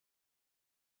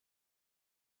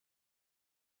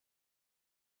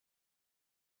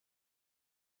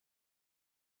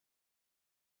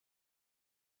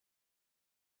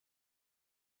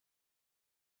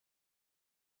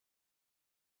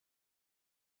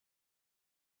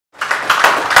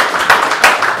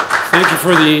Thank you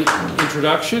for the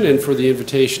introduction and for the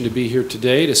invitation to be here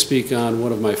today to speak on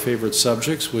one of my favorite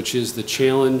subjects, which is the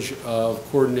challenge of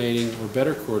coordinating or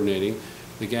better coordinating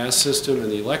the gas system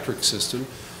and the electric system.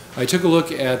 I took a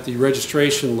look at the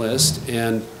registration list,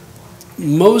 and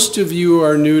most of you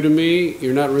are new to me.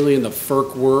 You're not really in the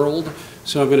FERC world,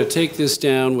 so I'm going to take this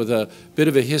down with a bit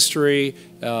of a history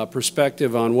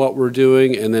perspective on what we're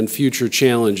doing and then future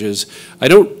challenges. I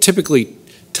don't typically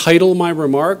title my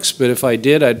remarks, but if I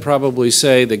did, I'd probably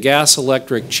say the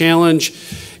gas-electric challenge.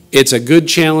 It's a good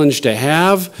challenge to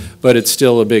have, but it's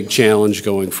still a big challenge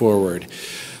going forward.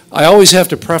 I always have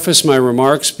to preface my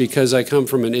remarks because I come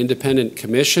from an independent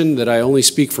commission that I only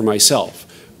speak for myself,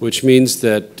 which means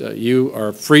that you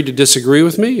are free to disagree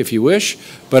with me if you wish,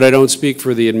 but I don't speak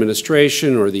for the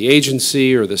administration or the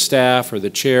agency or the staff or the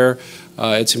chair.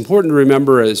 It's important to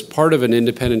remember, as part of an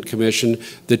independent commission,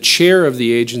 the chair of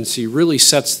the agency really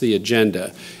sets the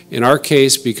agenda. In our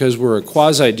case, because we're a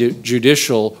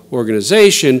quasi-judicial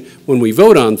organization, when we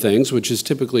vote on things, which is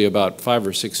typically about 5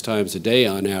 or 6 times a day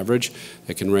on average,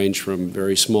 it can range from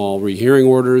very small rehearing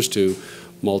orders to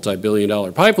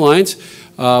multi-billion-dollar pipelines,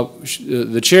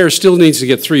 the chair still needs to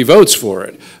get 3 votes for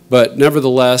it. But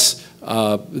nevertheless,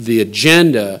 the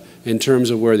agenda in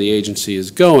terms of where the agency is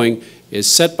going is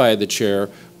set by the chair.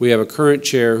 We have a current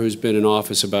chair who's been in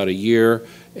office about a year,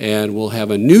 and we'll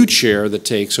have a new chair that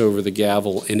takes over the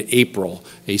gavel in April,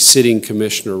 a sitting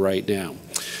commissioner right now.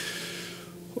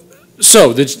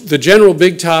 So the general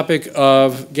big topic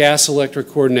of gas-electric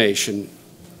coordination.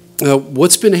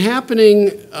 What's been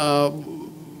happening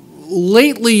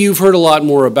lately, you've heard a lot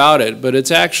more about it, but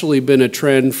it's actually been a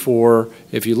trend for,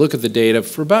 if you look at the data,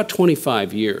 for about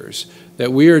 25 years,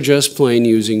 that we are just plain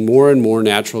using more and more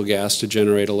natural gas to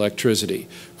generate electricity.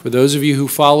 For those of you who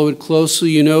follow it closely,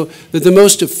 you know that the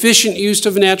most efficient use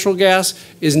of natural gas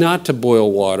is not to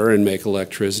boil water and make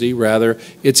electricity. Rather,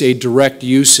 it's a direct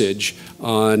usage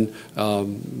on,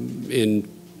 in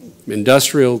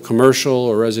industrial, commercial,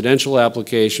 or residential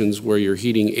applications where you're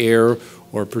heating air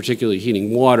or particularly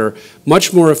heating water,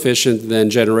 much more efficient than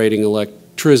generating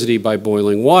electricity by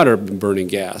boiling water and burning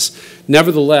gas.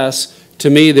 Nevertheless, to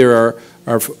me, there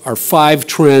are 5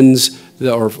 trends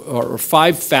or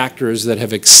 5 factors that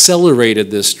have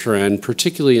accelerated this trend,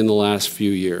 particularly in the last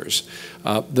few years.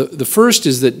 The first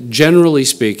is that, generally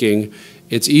speaking,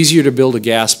 it's easier to build a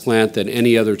gas plant than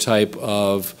any other type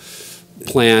of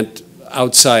plant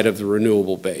outside of the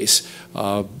renewable base.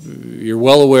 You're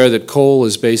well aware that coal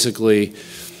is basically,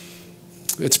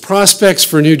 its prospects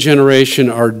for new generation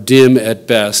are dim at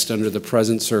best under the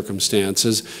present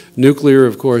circumstances. Nuclear,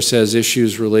 of course, has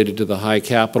issues related to the high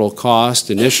capital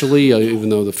cost initially, even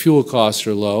though the fuel costs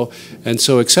are low. And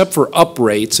so except for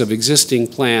uprates of existing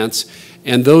plants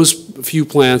and those few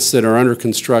plants that are under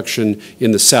construction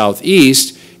in the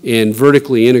southeast in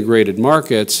vertically integrated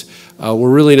markets,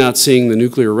 we're really not seeing the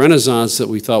nuclear renaissance that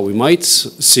we thought we might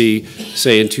see,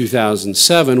 say, in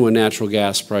 2007 when natural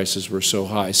gas prices were so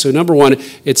high. So number one,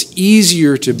 it's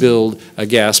easier to build a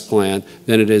gas plant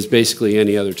than it is basically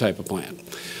any other type of plant.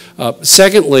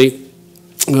 Secondly,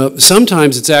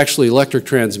 sometimes it's actually electric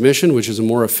transmission, which is a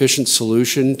more efficient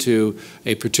solution to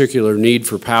a particular need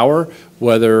for power,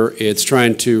 whether it's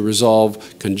trying to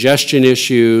resolve congestion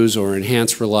issues or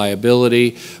enhance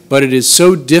reliability. But it is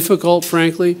so difficult,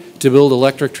 frankly, to build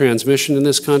electric transmission in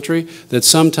this country that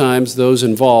sometimes those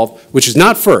involved, which is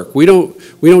not FERC, we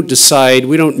don't decide,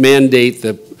 we don't mandate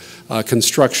the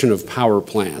construction of power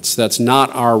plants. That's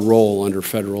not our role under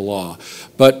federal law.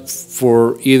 But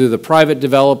for either the private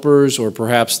developers or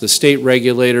perhaps the state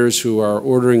regulators who are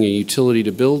ordering a utility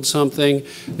to build something,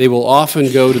 they will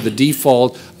often go to the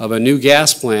default of a new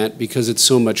gas plant because it's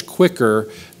so much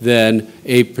quicker than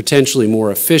a potentially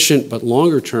more efficient but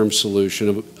longer-term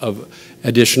solution of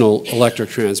additional electric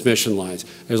transmission lines.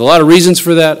 There's a lot of reasons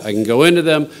for that. I can go into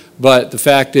them, but the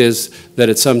fact is that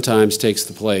it sometimes takes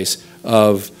the place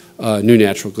of new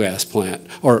natural gas plant,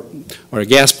 or a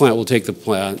gas plant will take the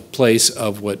place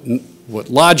of what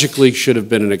logically should have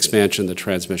been an expansion of the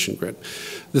transmission grid.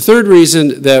 The third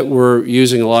reason that we're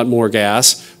using a lot more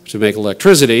gas to make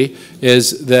electricity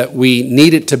is that we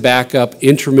need it to back up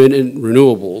intermittent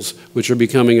renewables, which are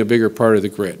becoming a bigger part of the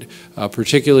grid,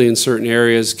 particularly in certain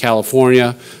areas,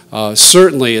 California.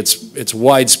 Certainly it's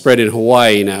widespread in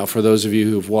Hawaii now, for those of you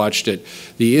who've watched it.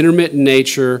 The intermittent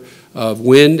nature of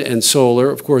wind and solar,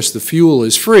 of course the fuel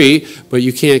is free, but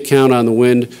you can't count on the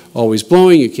wind always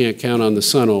blowing, you can't count on the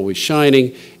sun always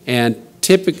shining, and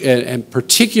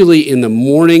particularly in the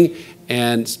morning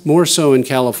and more so in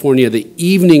California, the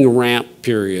evening ramp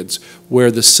periods where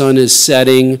the sun is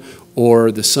setting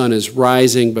or the sun is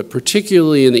rising, but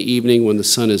particularly in the evening when the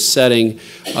sun is setting,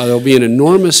 there'll be an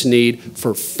enormous need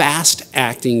for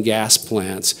fast-acting gas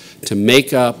plants to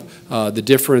make up the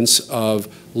difference of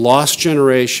lost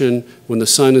generation when the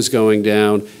sun is going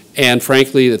down, and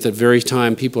frankly, at the very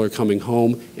time people are coming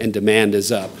home and demand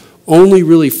is up. Only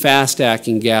really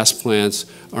fast-acting gas plants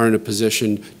are in a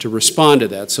position to respond to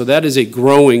that. So that is a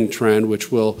growing trend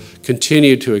which will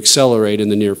continue to accelerate in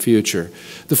the near future.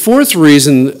 The fourth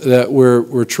reason that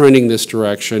we're trending this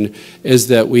direction is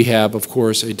that we have, of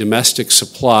course, a domestic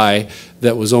supply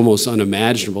that was almost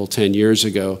unimaginable 10 years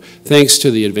ago, thanks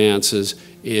to the advances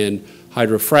in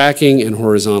hydrofracking and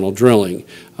horizontal drilling.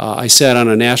 I sat on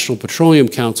a National Petroleum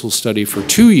Council study for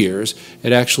 2 years.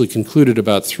 It actually concluded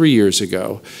about 3 years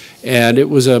ago. And it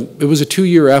was a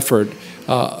 2-year effort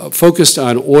focused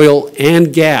on oil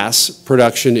and gas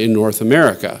production in North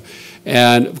America.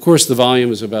 And of course, the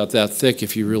volume is about that thick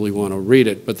if you really want to read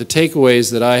it. But the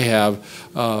takeaways that I have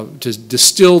to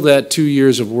distill that 2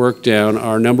 years of work down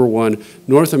are, number one,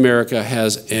 North America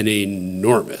has an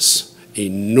enormous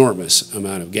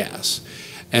amount of gas.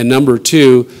 And number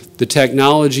two, the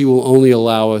technology will only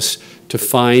allow us to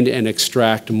find and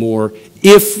extract more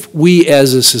if we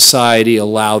as a society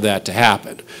allow that to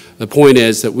happen. The point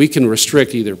is that we can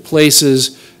restrict either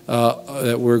places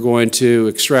that we're going to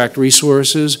extract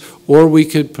resources, or we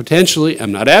could potentially,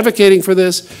 I'm not advocating for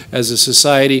this, as a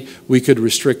society, we could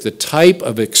restrict the type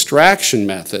of extraction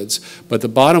methods, but the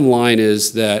bottom line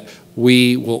is that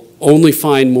we will only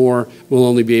find more, we'll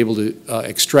only be able to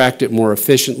extract it more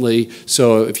efficiently.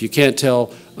 So if you can't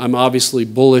tell, I'm obviously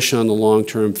bullish on the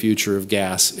long-term future of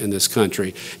gas in this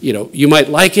country. You know, you might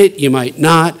like it, you might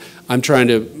not. I'm trying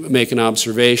to make an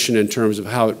observation in terms of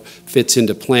how it fits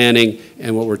into planning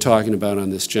and what we're talking about on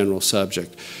this general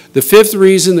subject. The fifth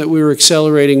reason that we were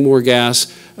accelerating more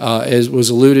gas, as was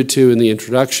alluded to in the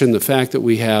introduction, the fact that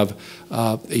we have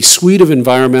a suite of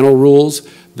environmental rules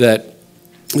that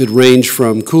range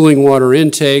from cooling water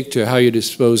intake to how you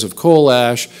dispose of coal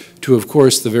ash to, of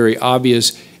course, the very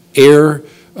obvious air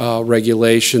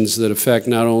regulations that affect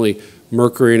not only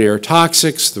mercury and air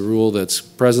toxics, the rule that's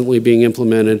presently being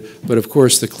implemented, but of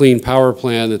course the Clean Power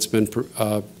Plan that's been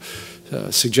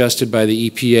suggested by the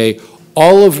EPA,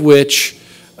 all of which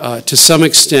to some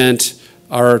extent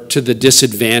are to the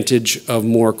disadvantage of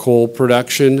more coal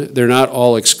production. They're not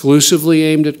all exclusively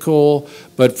aimed at coal,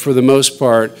 but for the most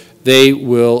part, they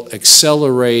will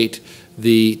accelerate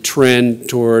the trend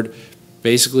toward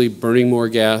basically burning more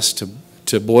gas to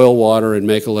boil water and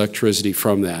make electricity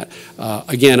from that.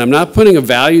 Again, I'm not putting a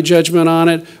value judgment on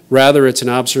it. Rather, it's an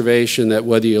observation that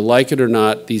whether you like it or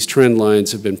not, these trend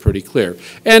lines have been pretty clear.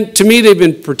 And to me, they've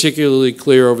been particularly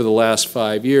clear over the last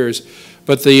 5 years.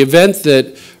 But the event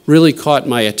that really caught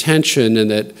my attention and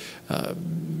that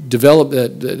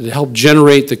that helped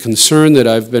generate the concern that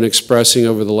I've been expressing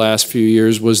over the last few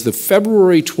years was the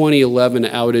February 2011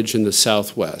 outage in the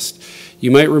Southwest.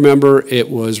 You might remember it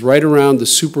was right around the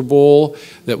Super Bowl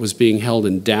that was being held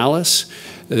in Dallas.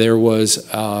 There was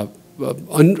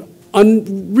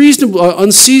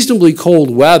unseasonably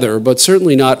cold weather, but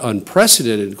certainly not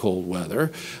unprecedented cold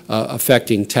weather,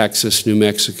 affecting Texas, New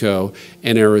Mexico,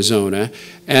 and Arizona.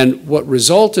 And what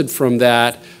resulted from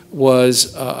that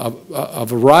was a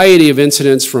variety of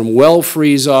incidents, from well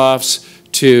freeze-offs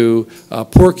to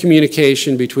poor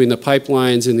communication between the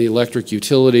pipelines and the electric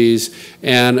utilities.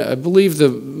 And I believe it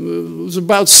was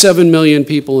about 7 million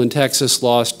people in Texas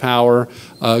lost power.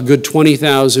 A good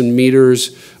 20,000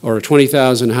 meters or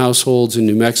 20,000 households in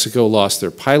New Mexico lost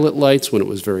their pilot lights when it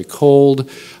was very cold.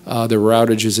 There were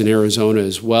outages in Arizona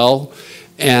as well.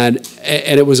 And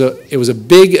it was a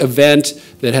big event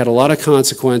that had a lot of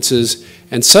consequences.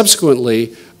 And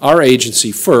subsequently, our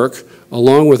agency, FERC,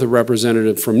 along with a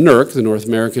representative from NERC, the North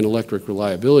American Electric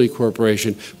Reliability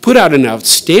Corporation, put out an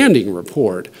outstanding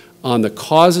report on the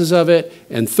causes of it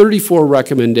and 34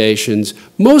 recommendations,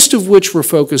 most of which were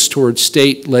focused towards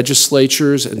state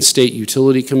legislatures and state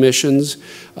utility commissions.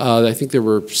 I think there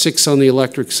were 6 on the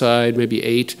electric side, maybe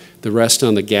 8, the rest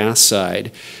on the gas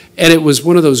side. And it was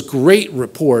one of those great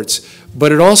reports,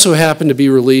 but it also happened to be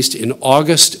released in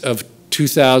August of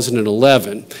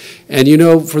 2011. And you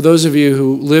know, for those of you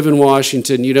who live in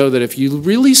Washington, you know that if you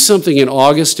release something in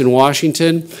August in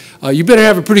Washington, you better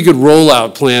have a pretty good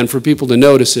rollout plan for people to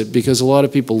notice it, because a lot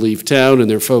of people leave town and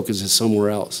their focus is somewhere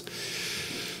else.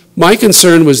 My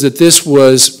concern was that this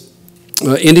was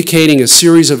indicating a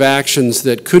series of actions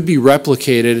that could be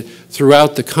replicated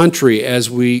throughout the country as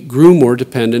we grew more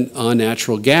dependent on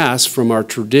natural gas from our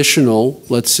traditional,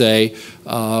 let's say,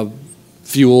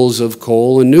 fuels of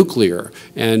coal and nuclear.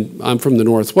 And I'm from the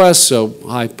Northwest, so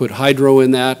I put hydro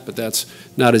in that, but that's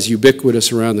not as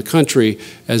ubiquitous around the country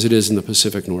as it is in the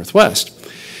Pacific Northwest.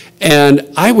 And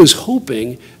I was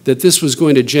hoping that this was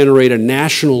going to generate a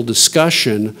national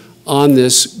discussion on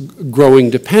this growing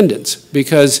dependence,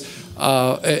 because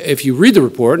if you read the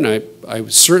report, and I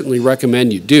certainly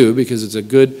recommend you do, because it's a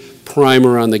good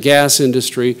primer on the gas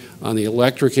industry, on the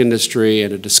electric industry,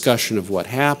 and a discussion of what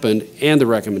happened and the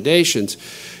recommendations,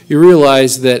 you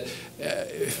realize that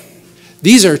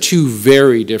these are two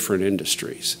very different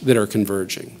industries that are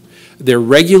converging. They're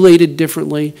regulated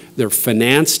differently, they're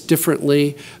financed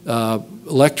differently.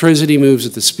 Electricity moves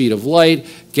at the speed of light,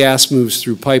 gas moves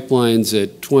through pipelines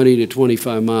at 20 to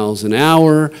 25 miles an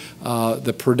hour.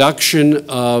 The production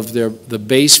of the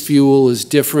base fuel is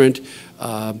different.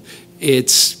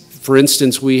 For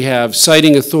instance, we have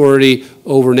siting authority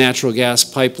over natural gas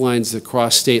pipelines that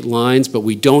cross state lines, but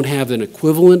we don't have an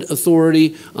equivalent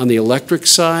authority on the electric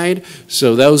side.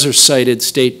 So those are cited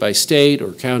state by state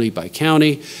or county by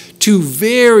county. Two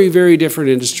very, very different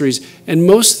industries, and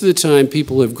most of the time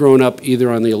people have grown up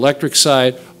either on the electric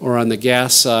side or on the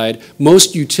gas side.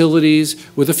 Most utilities,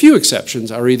 with a few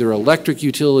exceptions, are either electric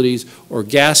utilities or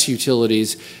gas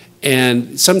utilities.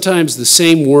 And sometimes the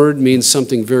same word means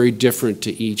something very different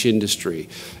to each industry.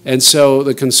 And so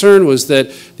the concern was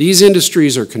that these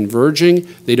industries are converging,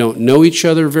 they don't know each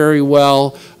other very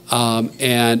well,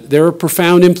 and there are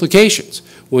profound implications.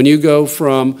 When you go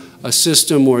from a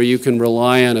system where you can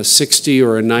rely on a 60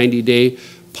 or a 90-day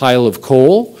pile of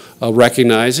coal,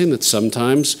 recognizing that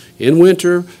sometimes in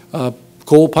winter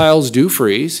coal piles do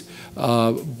freeze,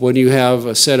 when you have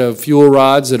a set of fuel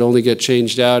rods that only get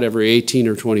changed out every 18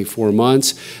 or 24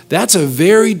 months, that's a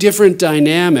very different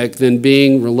dynamic than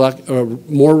being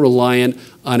more reliant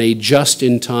on a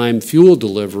just-in-time fuel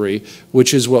delivery,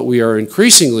 which is what we are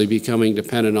increasingly becoming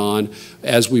dependent on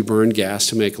as we burn gas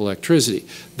to make electricity.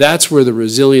 That's where the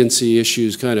resiliency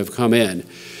issues kind of come in.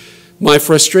 My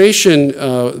frustration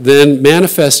then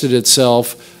manifested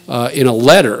itself in a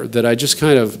letter that I just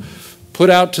kind of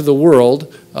put out to the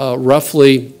world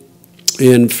roughly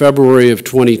in February of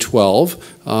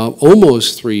 2012,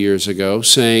 almost 3 years ago,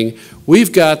 saying,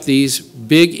 we've got these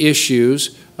big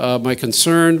issues. My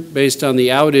concern, based on the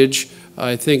outage,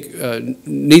 I think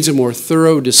needs a more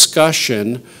thorough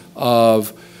discussion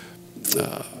of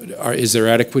is there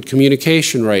adequate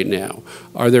communication right now?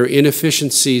 Are there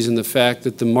inefficiencies in the fact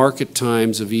that the market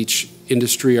times of each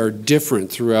industry are different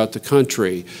throughout the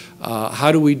country?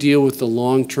 How do we deal with the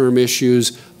long-term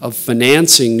issues of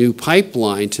financing new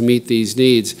pipeline to meet these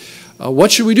needs?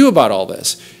 What should we do about all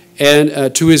this?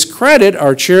 And to his credit,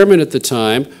 our chairman at the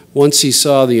time, once he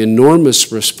saw the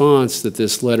enormous response that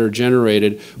this letter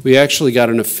generated, we actually got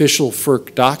an official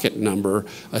FERC docket number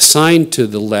assigned to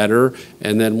the letter,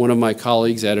 and then one of my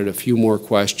colleagues added a few more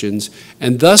questions.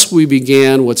 And thus we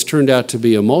began what's turned out to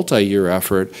be a multi-year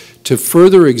effort to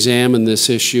further examine this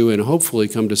issue and hopefully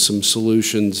come to some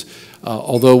solutions.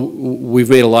 Although we've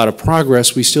made a lot of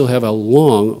progress, we still have a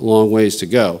long, long ways to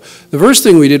go. The first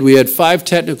thing we did, we had 5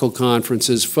 technical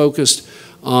conferences focused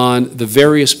on the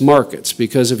various markets,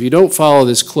 because if you don't follow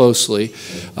this closely,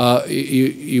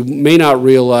 you may not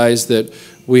realize that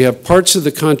we have parts of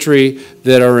the country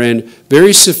that are in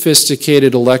very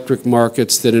sophisticated electric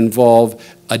markets that involve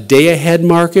a day-ahead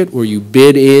market where you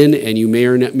bid in and you may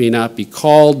or may not be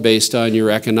called based on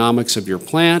your economics of your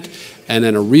plant, and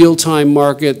then a real-time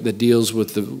market that deals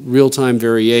with the real-time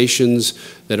variations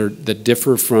that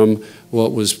differ from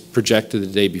what was projected the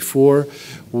day before.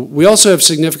 We also have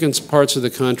significant parts of the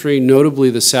country, notably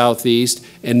the Southeast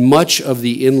and much of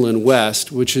the Inland West,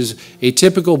 which is a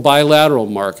typical bilateral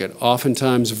market,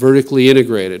 oftentimes vertically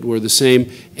integrated, where the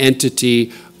same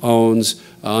entity owns,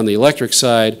 on the electric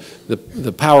side,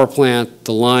 the power plant,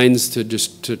 the lines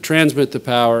to transmit the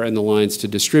power, and the lines to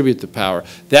distribute the power.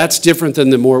 That's different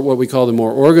than what we call the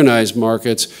more organized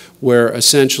markets, where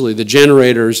essentially the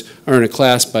generators are in a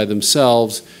class by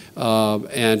themselves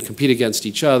and compete against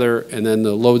each other, and then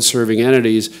the load-serving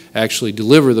entities actually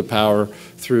deliver the power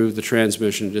through the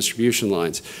transmission and distribution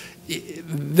lines.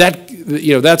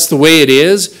 That's the way it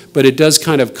is, but it does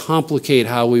kind of complicate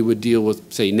how we would deal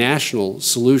with, say, national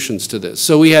solutions to this.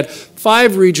 So we had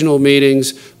 5 regional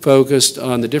meetings focused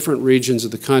on the different regions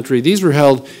of the country. These were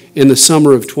held in the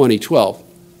summer of 2012.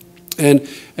 And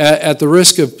at the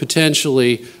risk of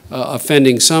potentially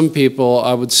offending some people,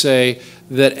 I would say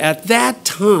that at that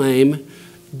time,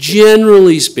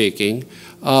 generally speaking,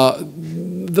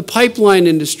 the pipeline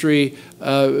industry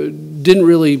didn't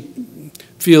really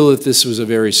feel that this was a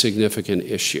very significant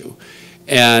issue.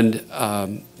 And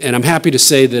I'm happy to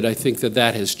say that I think that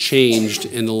that has changed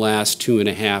in the last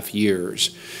 2.5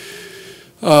 years.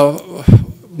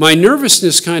 My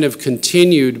nervousness kind of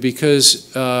continued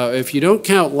because if you don't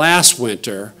count last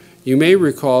winter, you may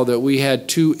recall that we had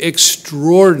 2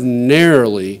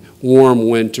 extraordinarily warm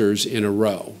winters in a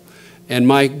row. And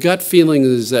my gut feeling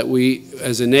is that we,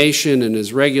 as a nation and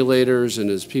as regulators and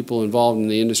as people involved in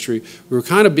the industry, we were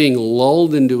kind of being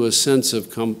lulled into a sense of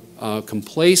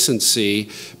complacency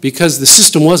because the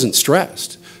system wasn't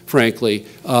stressed, frankly,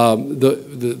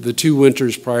 the 2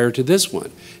 winters prior to this one.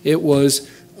 It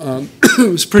was, it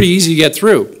was pretty easy to get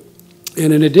through.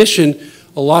 And in addition,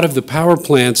 a lot of the power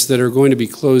plants that are going to be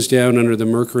closed down under the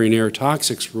mercury and air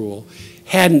toxics rule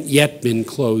hadn't yet been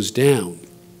closed down.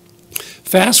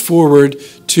 Fast forward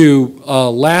to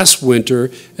last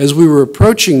winter, as we were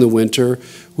approaching the winter,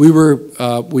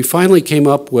 we finally came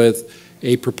up with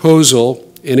a proposal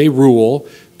and a rule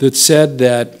that said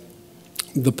that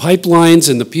the pipelines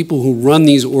and the people who run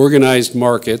these organized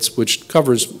markets, which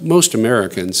covers most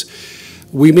Americans,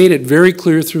 we made it very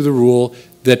clear through the rule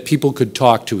that people could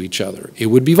talk to each other. It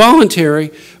would be voluntary,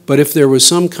 but if there was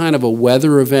some kind of a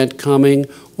weather event coming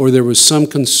or there was some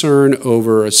concern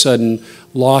over a sudden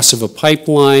loss of a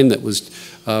pipeline that was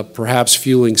perhaps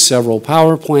fueling several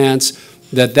power plants,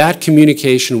 that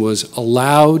communication was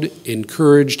allowed,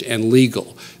 encouraged, and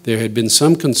legal. There had been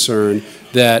some concern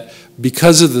that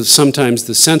because of sometimes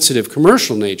the sensitive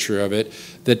commercial nature of it,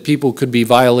 that people could be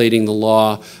violating the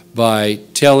law by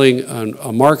telling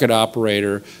a market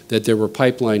operator that there were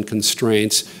pipeline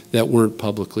constraints that weren't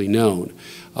publicly known.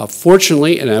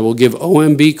 Fortunately, and I will give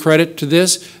OMB credit to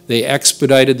this, they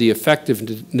expedited the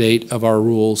effective date of our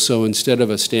rule, so instead of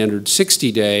a standard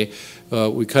 60-day,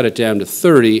 we cut it down to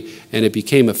 30, and it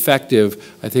became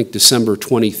effective, I think, December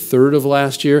 23rd of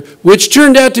last year, which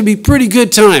turned out to be pretty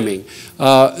good timing,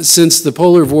 since the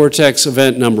polar vortex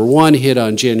event number 1 hit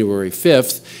on January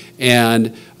 5th,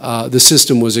 and the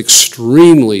system was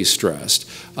extremely stressed.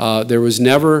 There was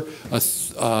never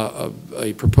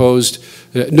a proposed,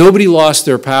 nobody lost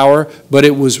their power, but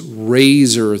it was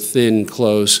razor thin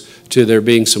close to there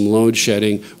being some load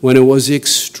shedding when it was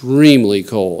extremely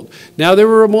cold. Now, there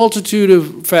were a multitude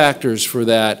of factors for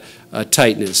that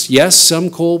tightness. Yes, some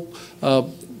coal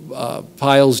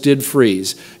piles did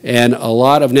freeze, and a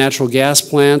lot of natural gas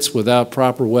plants without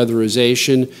proper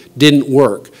weatherization didn't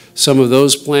work. Some of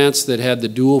those plants that had the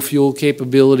dual fuel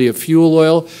capability of fuel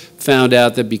oil found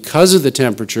out that because of the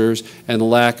temperatures and the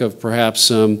lack of perhaps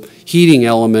some heating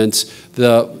elements,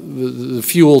 the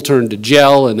fuel turned to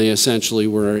gel and they essentially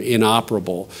were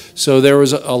inoperable. So there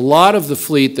was a lot of the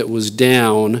fleet that was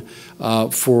down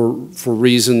for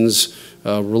reasons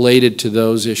related to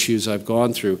those issues I've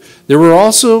gone through. There were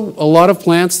also a lot of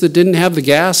plants that didn't have the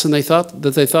gas, and they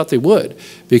thought they would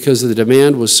because the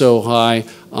demand was so high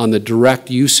on the direct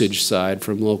usage side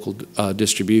from local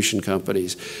distribution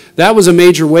companies. That was a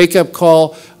major wake-up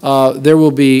call. There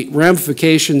will be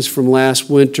ramifications from last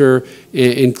winter,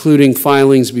 including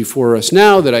filings before us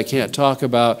now that I can't talk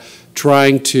about,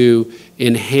 trying to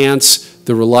enhance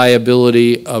the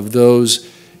reliability of those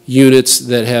units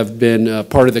that have been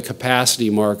part of the capacity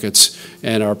markets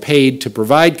and are paid to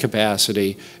provide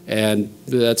capacity. And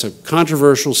that's a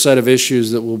controversial set of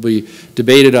issues that will be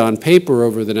debated on paper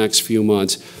over the next few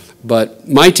months. But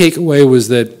my takeaway was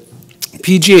that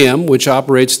PJM, which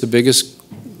operates the biggest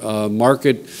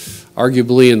market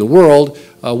arguably in the world,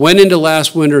 went into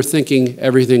last winter thinking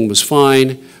everything was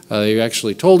fine. They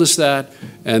actually told us that.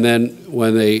 And then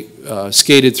when they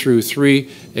skated through 3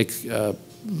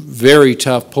 very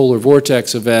tough polar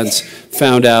vortex events,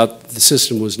 found out the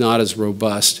system was not as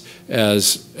robust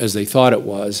as they thought it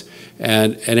was.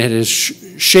 And it has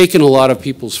shaken a lot of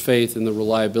people's faith in the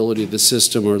reliability of the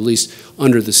system, or at least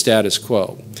under the status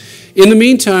quo. In the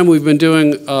meantime, we've been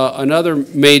doing another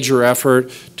major effort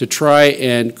to try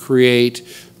and create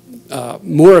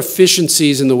more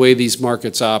efficiencies in the way these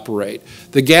markets operate.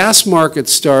 The gas market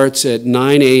starts at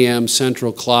 9 a.m.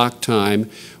 Central Clock Time,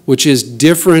 which is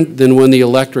different than when the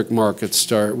electric markets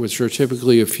start, which are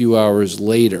typically a few hours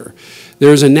later.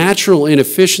 There's a natural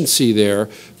inefficiency there,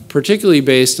 particularly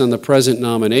based on the present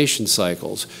nomination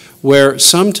cycles, where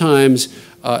sometimes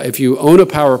if you own a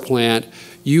power plant,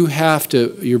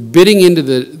 you're bidding into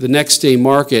the next day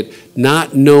market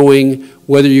not knowing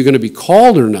whether you're going to be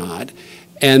called or not,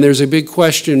 and there's a big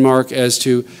question mark as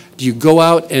to, do you go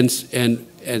out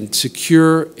and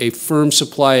secure a firm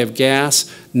supply of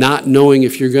gas, not knowing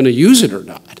if you're going to use it or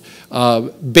not,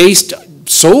 based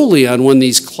solely on when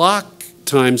these clock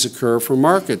times occur for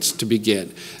markets to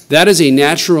begin. That is a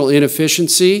natural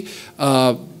inefficiency,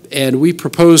 and and we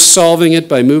proposed solving it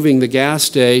by moving the gas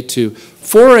day to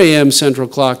 4 a.m. Central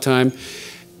Clock Time,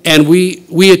 and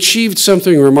we achieved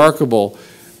something remarkable.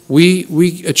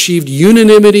 We achieved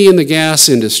unanimity in the gas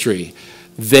industry.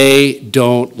 They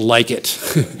don't like it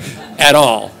at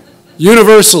all,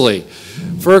 universally.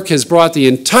 FERC has brought the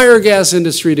entire gas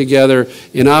industry together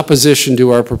in opposition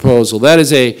to our proposal. That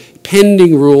is a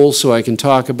pending rule, so I can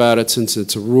talk about it since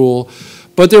it's a rule.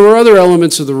 But there were other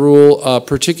elements of the rule,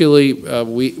 particularly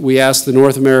we asked the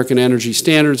North American Energy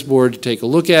Standards Board to take a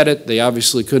look at it. They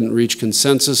obviously couldn't reach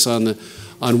consensus on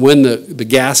when the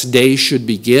gas day should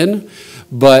begin,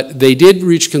 but they did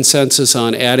reach consensus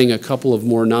on adding a couple of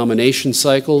more nomination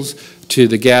cycles to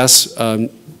the gas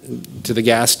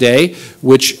day,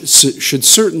 which should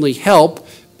certainly help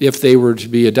if they were to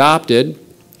be adopted,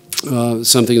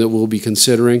 something that we'll be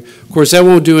considering. Of course, that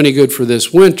won't do any good for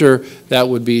this winter. That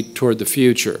would be toward the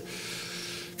future.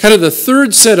 Kind of the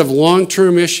third set of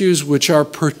long-term issues, which are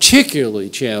particularly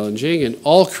challenging, and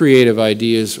all creative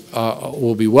ideas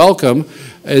will be welcome,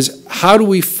 is how do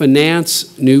we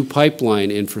finance new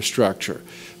pipeline infrastructure?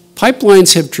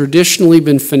 Pipelines have traditionally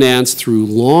been financed through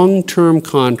long-term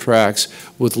contracts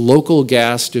with local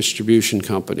gas distribution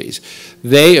companies.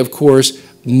 They, of course,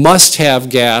 must have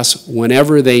gas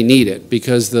whenever they need it,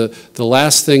 because the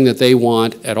last thing that they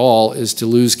want at all is to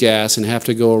lose gas and have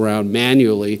to go around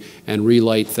manually and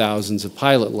relight thousands of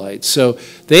pilot lights. So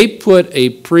they put a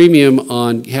premium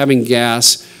on having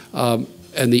gas and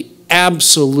the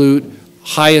absolute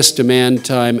highest demand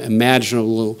time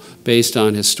imaginable based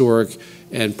on historic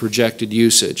and projected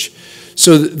usage.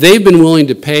 So they've been willing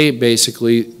to pay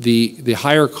basically the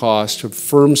higher cost of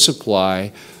firm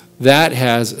supply. That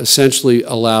has essentially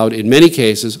allowed, in many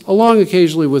cases, along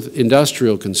occasionally with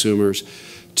industrial consumers,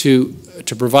 to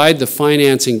provide the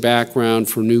financing background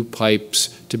for new pipes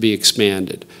to be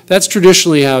expanded. That's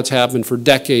traditionally how it's happened for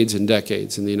decades and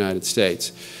decades in the United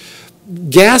States.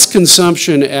 Gas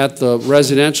consumption at the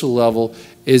residential level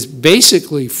is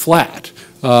basically flat.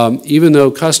 Even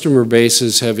though customer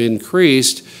bases have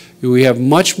increased, we have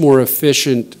much more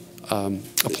efficient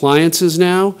appliances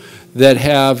now that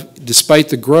have, despite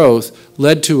the growth,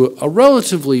 led to a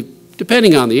relatively,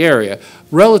 depending on the area,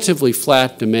 relatively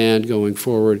flat demand going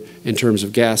forward in terms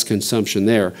of gas consumption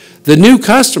there. The new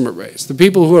customer base, the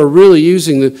people who are really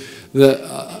using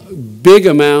the big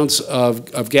amounts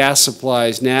of gas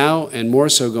supplies now and more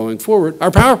so going forward,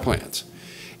 are power plants.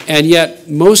 And yet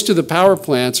most of the power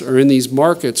plants are in these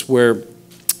markets where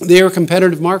they are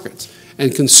competitive markets,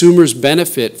 and consumers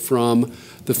benefit from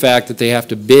the fact that they have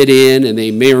to bid in, and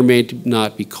they may or may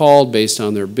not be called based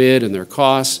on their bid and their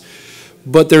costs.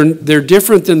 But they're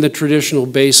different than the traditional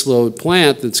baseload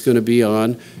plant that's going to be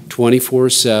on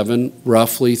 24/7,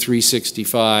 roughly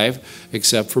 365,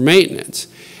 except for maintenance.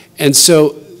 And so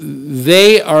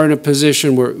they are in a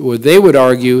position where they would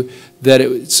argue that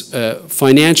it's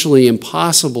financially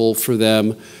impossible for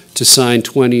them to sign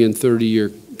 20 and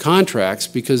 30-year contracts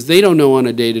because they don't know on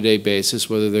a day-to-day basis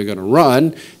whether they're going to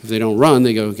run. If they don't run,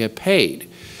 they're going to get paid.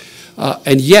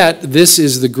 And yet, this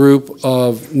is the group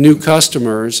of new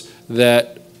customers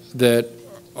that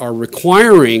are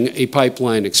requiring a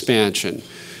pipeline expansion.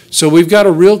 So we've got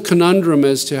a real conundrum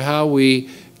as to how we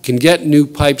can get new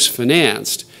pipes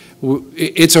financed.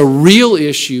 It's a real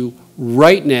issue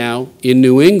right now in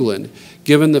New England,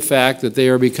 given the fact that they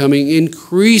are becoming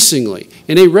increasingly,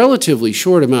 in a relatively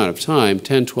short amount of time,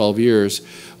 10, 12 years,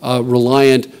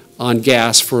 reliant on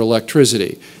gas for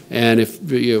electricity. And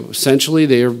if essentially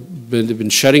they've been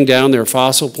shutting down their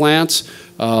fossil plants,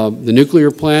 the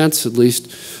nuclear plants, at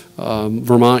least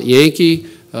Vermont Yankee,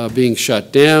 being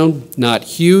shut down, not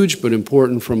huge, but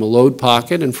important from a load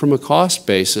pocket and from a cost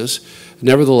basis,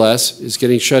 nevertheless, is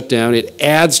getting shut down. It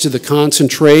adds to the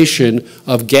concentration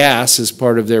of gas as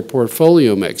part of their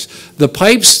portfolio mix. The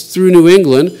pipes through New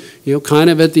England,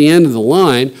 kind of at the end of the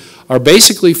line, are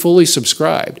basically fully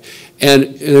subscribed.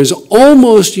 And there's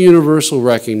almost universal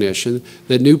recognition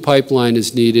that new pipeline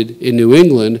is needed in New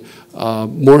England,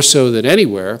 more so than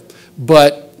anywhere.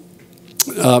 But,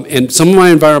 and some of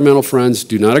my environmental friends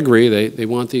do not agree. They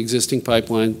want the existing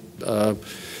pipeline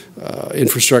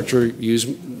infrastructure used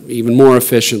even more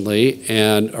efficiently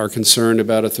and are concerned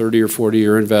about a 30 or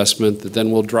 40-year investment that then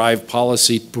will drive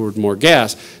policy toward more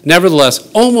gas.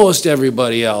 Nevertheless, almost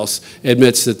everybody else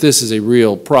admits that this is a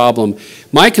real problem.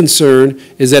 My concern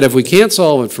is that if we can't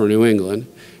solve it for New England,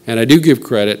 and I do give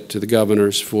credit to the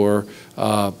governors for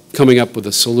coming up with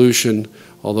a solution,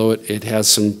 although it has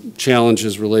some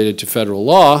challenges related to federal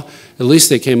law, at least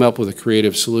they came up with a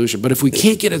creative solution. But if we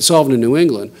can't get it solved in New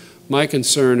England, my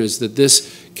concern is that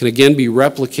this can again be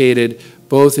replicated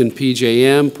both in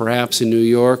PJM, perhaps in New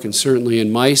York, and certainly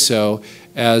in MISO,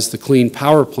 as the Clean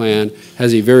Power Plan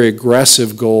has a very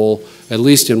aggressive goal, at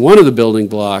least in one of the building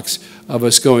blocks, of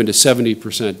us going to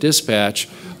 70% dispatch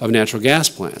of natural gas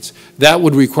plants. That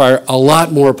would require a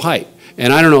lot more pipe,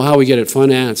 and I don't know how we get it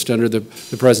financed under the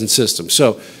present system.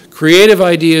 So creative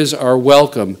ideas are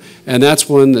welcome, and that's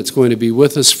one that's going to be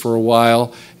with us for a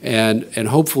while, and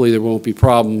hopefully there won't be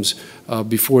problems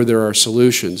before there are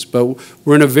solutions. But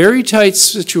we're in a very tight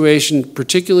situation,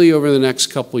 particularly over the next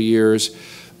couple of years,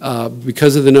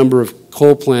 because of the number of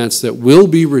coal plants that will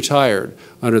be retired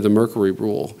under the Mercury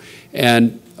rule.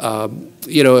 And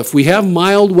you know, if we have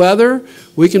mild weather,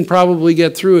 we can probably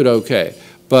get through it okay.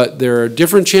 But there are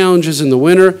different challenges in the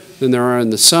winter than there are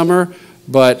in the summer.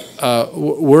 But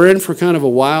we're in for kind of a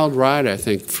wild ride, I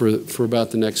think, for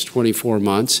about the next 24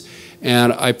 months.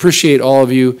 And I appreciate all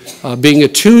of you being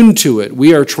attuned to it.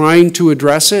 We are trying to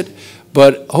address it,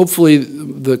 but hopefully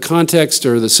the context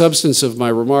or the substance of my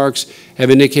remarks have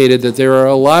indicated that there are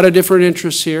a lot of different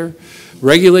interests here,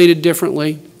 regulated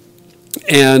differently,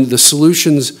 and the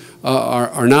solutions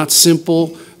are not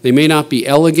simple. They may not be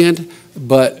elegant,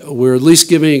 but we're at least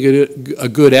giving a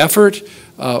good effort.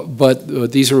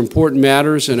 But these are important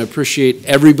matters, and I appreciate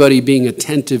everybody being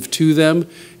attentive to them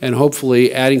and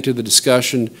hopefully adding to the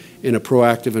discussion in a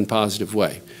proactive and positive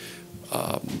way.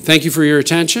 Thank you for your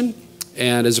attention,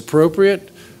 and as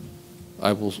appropriate,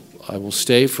 I will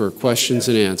stay for questions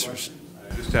and answers.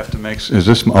 I just have to make, is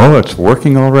this, oh, it's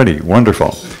working already,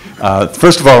 wonderful.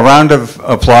 First of all, a round of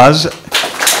applause.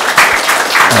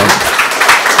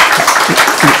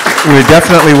 We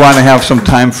definitely want to have some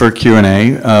time for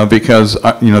Q&A because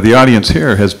you know, the audience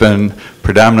here has been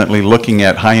predominantly looking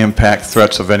at high impact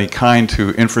threats of any kind to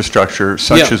infrastructure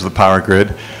such as the power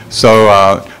grid.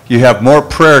 So you have more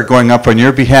prayer going up on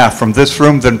your behalf from this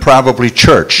room than probably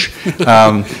church,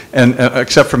 and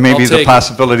except for maybe the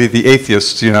possibility of the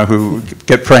atheists, you know, who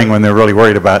get praying when they're really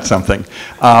worried about something.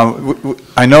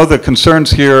 I know the concerns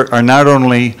here are not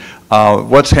only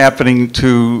what's happening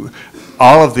to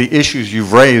all of the issues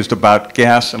you've raised about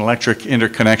gas and electric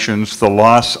interconnections, the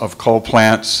loss of coal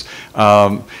plants,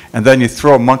 and then you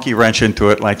throw a monkey wrench into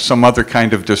it like some other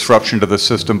kind of disruption to the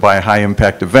system by a high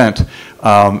impact event.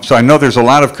 So I know there's a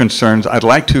lot of concerns. I'd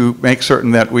like to make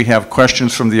certain that we have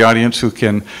questions from the audience who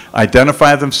can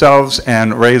identify themselves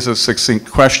and raise a succinct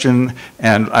question.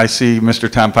 And I see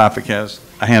Mr. Tom Popick has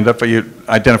a hand up, but you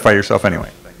identify yourself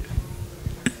anyway.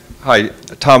 Hi,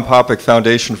 Tom Popick,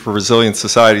 Foundation for Resilient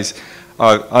Societies.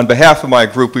 On behalf of my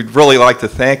group, we'd really like to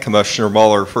thank Commissioner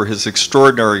Moeller for his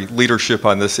extraordinary leadership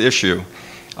on this issue,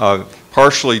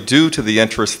 partially due to the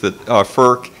interest that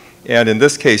FERC and in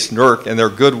this case NERC and their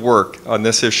good work on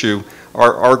this issue.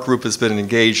 Our group has been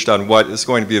engaged on what is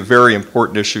going to be a very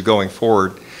important issue going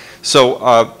forward.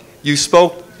 So you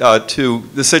spoke to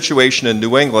the situation in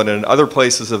New England and other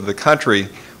places of the country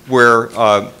where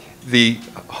the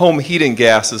home heating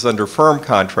gas is under firm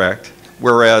contract,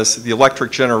 whereas the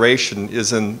electric generation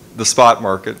is in the spot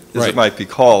market, as it might be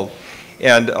called.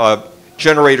 And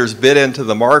generators bid into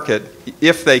the market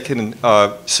if they can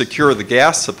secure the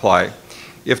gas supply.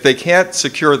 If they can't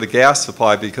secure the gas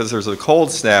supply because there's a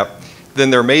cold snap,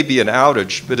 then there may be an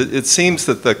outage. But it seems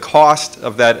that the cost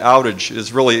of that outage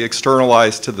is really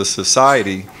externalized to the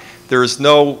society. There is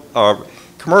no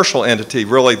commercial entity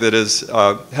really that is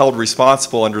held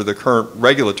responsible under the current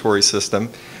regulatory system.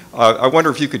 I wonder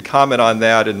if you could comment on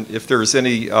that and if there's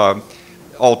any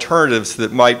alternatives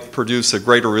that might produce a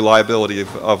greater reliability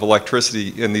of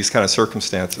electricity in these kind of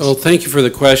circumstances. Well, thank you for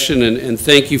the question, and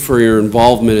thank you for your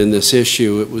involvement in this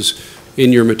issue. It was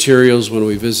in your materials when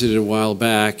we visited a while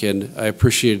back, and I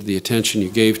appreciated the attention you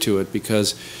gave to it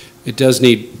because it does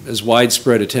need as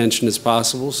widespread attention as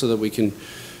possible so that we can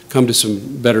come to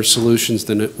some better solutions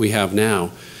than we have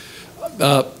now.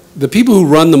 The people who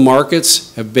run the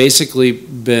markets have basically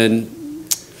been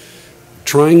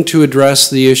trying to address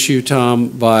the issue, Tom,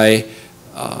 by,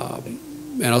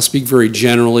 and I'll speak very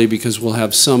generally because we'll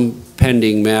have some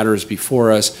pending matters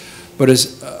before us, but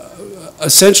is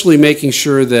essentially making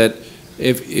sure that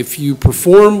if you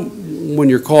perform when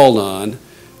you're called on,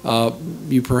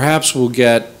 you perhaps will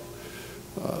get,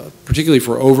 particularly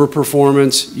for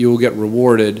overperformance, you will get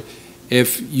rewarded.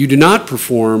 If you do not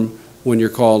perform when you're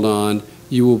called on,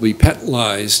 you will be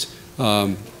penalized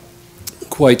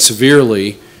quite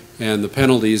severely, and the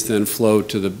penalties then flow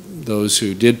to those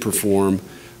who did perform.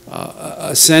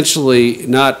 Essentially,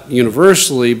 not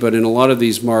universally, but in a lot of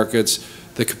these markets,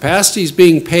 the capacity is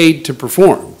being paid to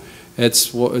perform.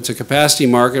 It's a capacity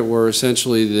market where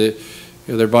essentially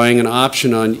they're buying an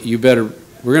option on,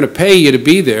 we're going to pay you to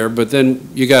be there, but then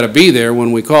you got to be there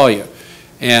when we call you.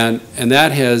 And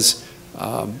that has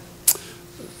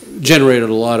generated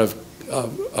a lot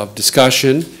of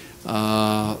discussion.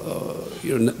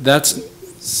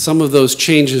 Some of those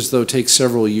changes, though, take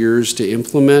several years to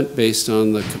implement based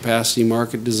on the capacity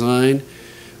market design.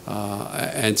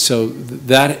 And so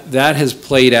that has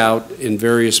played out in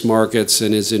various markets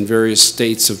and is in various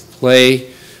states of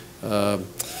play.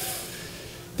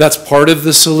 That's part of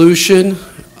the solution.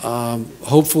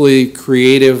 Hopefully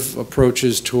creative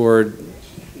approaches toward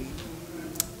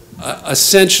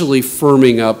essentially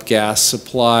firming up gas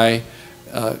supply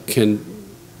can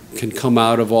come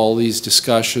out of all these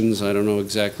discussions. I don't know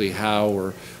exactly how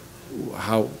or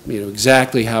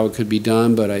exactly how it could be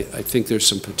done, but I think there's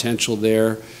some potential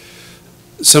there.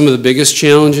 Some of the biggest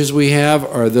challenges we have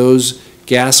are those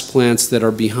gas plants that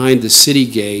are behind the city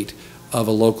gate of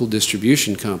a local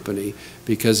distribution company,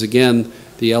 because again,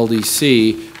 the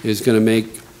LDC is going to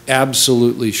make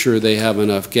absolutely sure they have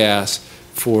enough gas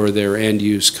for their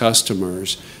end-use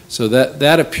customers. So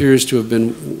that appears to have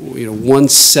been, one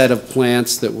set of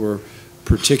plants that were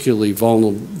particularly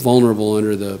vulnerable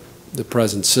under the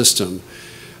present system.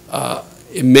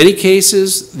 In many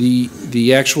cases,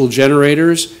 the actual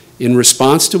generators, in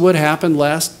response to what happened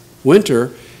last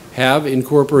winter, have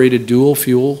incorporated dual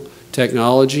fuel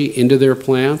technology into their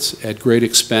plants at great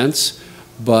expense,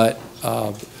 but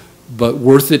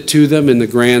worth it to them in the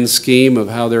grand scheme of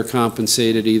how they're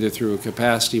compensated either through a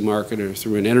capacity market or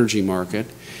through an energy market.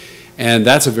 And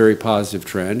that's a very positive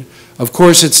trend. Of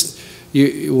course,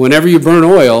 whenever you burn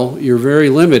oil, you're very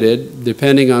limited,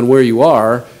 depending on where you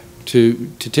are,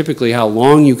 to typically how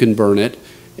long you can burn it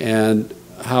and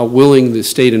how willing the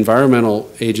state environmental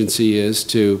agency is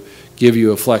to give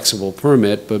you a flexible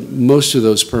permit. But most of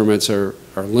those permits are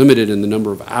limited in the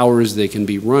number of hours they can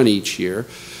be run each year.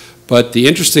 But the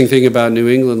interesting thing about New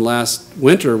England last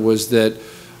winter was that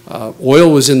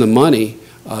oil was in the money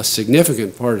a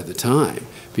significant part of the time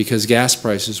because gas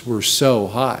prices were so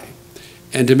high.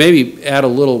 And to maybe add a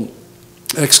little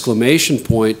exclamation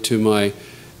point to my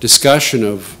discussion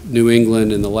of New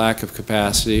England and the lack of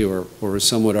capacity, or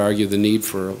some would argue the need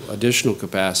for additional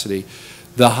capacity,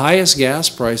 the highest gas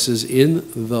prices in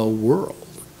the world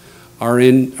are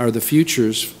the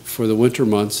futures for the winter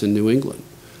months in New England.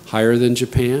 Higher than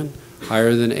Japan,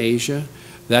 higher than Asia.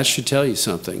 That should tell you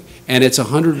something. And it's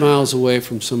 100 miles away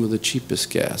from some of the cheapest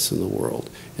gas in the world,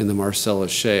 in the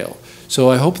Marcellus Shale. So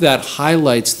I hope that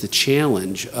highlights the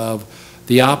challenge of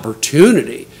the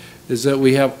opportunity, is that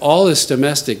we have all this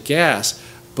domestic gas,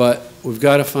 but we've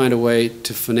got to find a way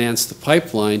to finance the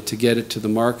pipeline to get it to the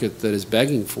market that is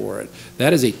begging for it.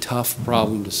 That is a tough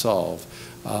problem to solve.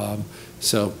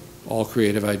 So all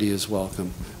creative ideas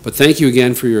welcome. But thank you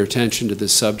again for your attention to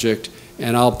this subject.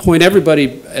 And I'll point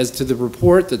everybody as to the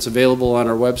report that's available on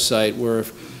our website, where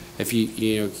if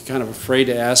you're kind of afraid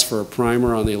to ask for a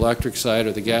primer on the electric side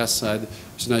or the gas side,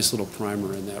 there's a nice little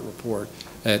primer in that report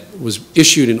that was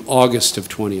issued in August of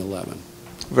 2011.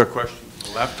 We have a question.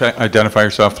 Left. Identify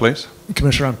yourself, please.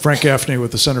 Commissioner, I'm Frank Gaffney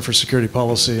with the Center for Security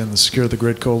Policy and the Secure the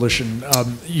Grid Coalition.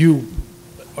 You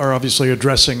are obviously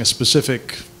addressing a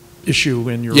specific issue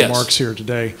in your remarks here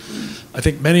today. I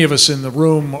think many of us in the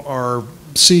room are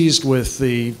seized with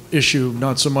the issue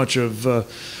not so much of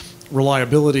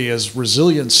reliability as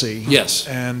resiliency. Yes.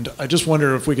 And I just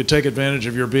wonder if we could take advantage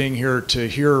of your being here to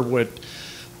hear what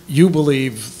you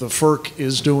believe the FERC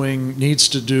is doing, needs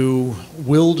to do,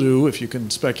 will do, if you can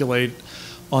speculate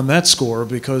on that score,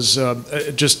 because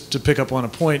just to pick up on a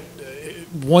point,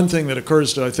 one thing that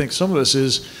occurs to, I think, some of us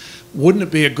is, wouldn't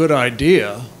it be a good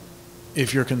idea,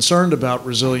 if you're concerned about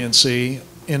resiliency,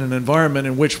 in an environment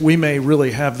in which we may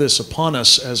really have this upon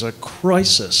us as a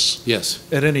crisis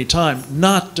at any time,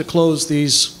 not to close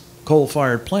these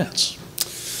coal-fired plants?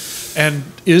 And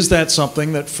is that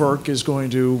something that FERC is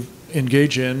going to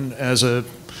engage in as a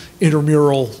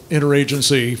intramural,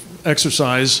 interagency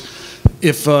exercise,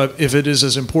 if it is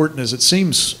as important as it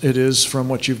seems it is from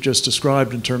what you've just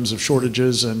described in terms of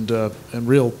shortages and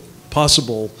real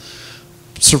possible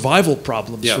survival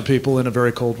problems for people in a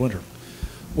very cold winter?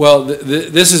 Well,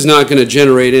 this is not going to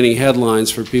generate any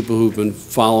headlines for people who've been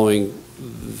following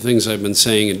the things I've been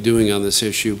saying and doing on this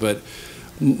issue, but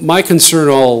my concern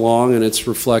all along, and it's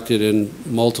reflected in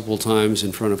multiple times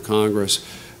in front of Congress,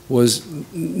 was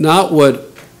not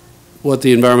what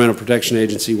the Environmental Protection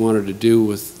Agency wanted to do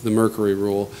with the mercury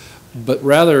rule, but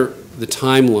rather the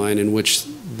timeline in which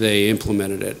they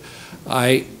implemented it.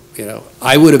 I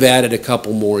would have added a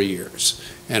couple more years,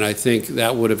 and I think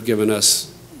that would have given us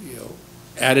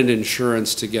added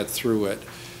insurance to get through it.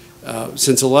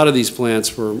 Since a lot of these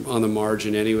plants were on the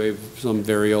margin anyway, some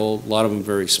very old, a lot of them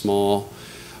very small.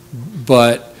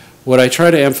 But What I try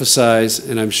to emphasize,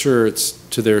 and I'm sure it's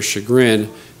to their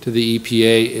chagrin, to the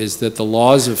EPA, is that the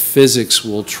laws of physics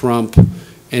will trump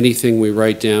anything we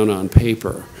write down on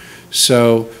paper.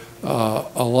 So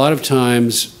a lot of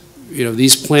times, you know,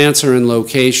 these plants are in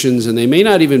locations, and they may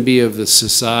not even be of the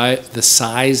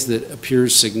size that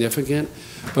appears significant,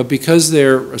 but because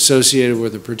they're associated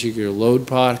with a particular load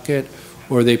pocket,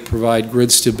 or they provide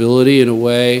grid stability in a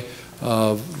way,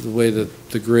 the way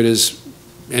that the grid is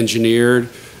engineered,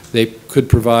 they could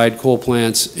provide coal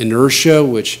plants inertia,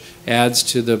 which adds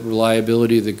to the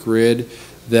reliability of the grid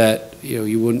that, you know,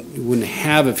 you wouldn't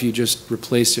have if you just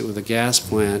replaced it with a gas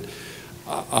plant.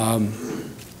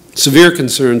 Severe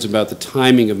concerns about the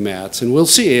timing of MATS, and we'll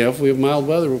see. You know, if we have mild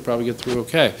weather, we'll probably get through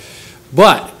okay.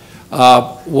 But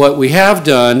what we have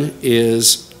done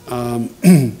is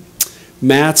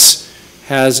MATS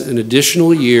has an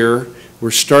additional year.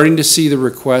 We're starting to see the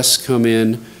requests come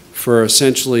in for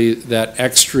essentially that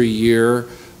extra year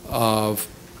of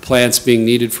plants being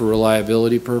needed for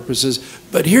reliability purposes.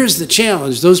 But here's the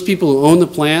challenge. Those people who own the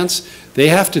plants, they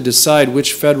have to decide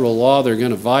which federal law they're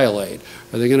going to violate.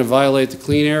 Are they going to violate the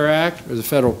Clean Air Act or the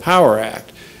Federal Power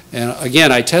Act? And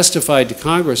again, I testified to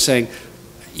Congress saying,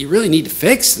 you really need to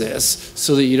fix this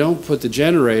so that you don't put the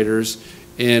generators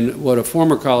in what a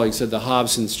former colleague said, the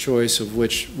Hobson's choice of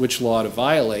which law to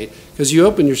violate, because you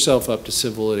open yourself up to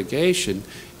civil litigation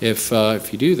if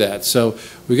you do that. So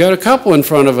we got a couple in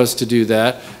front of us to do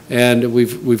that, and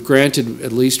we've granted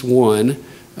at least one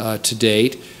to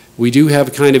date. We do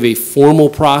have kind of a formal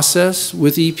process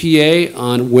with EPA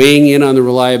on weighing in on the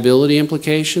reliability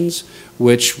implications,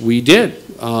 which we did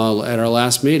at our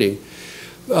last meeting.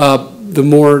 The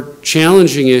more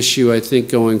challenging issue, I think,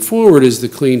 going forward is the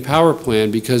Clean Power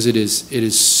Plan, because it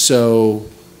is so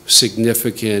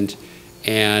significant,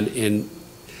 and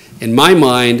in my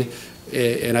mind,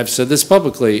 and I've said this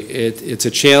publicly, it's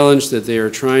a challenge that they are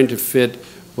trying to fit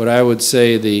what I would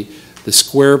say the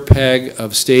square peg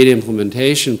of state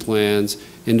implementation plans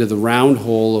into the round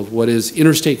hole of what is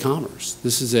interstate commerce.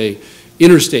 This is a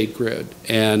interstate grid,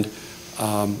 and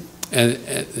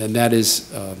that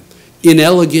is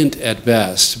inelegant at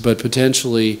best, but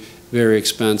potentially very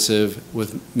expensive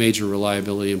with major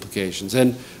reliability implications.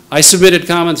 And I submitted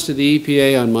comments to the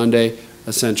EPA on Monday,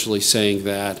 essentially saying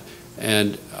that,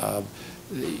 and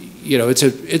you know,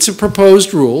 it's a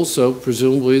proposed rule, so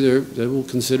presumably they will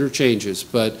consider changes,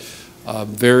 but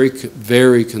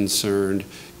very concerned,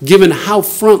 given how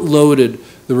front-loaded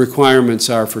the requirements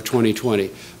are for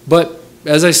 2020. But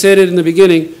as I stated in the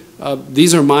beginning,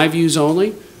 these are my views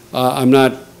only. I'm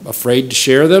not afraid to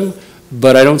share them,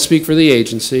 but I don't speak for the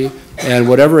agency, and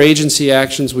whatever agency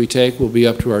actions we take will be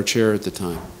up to our chair at the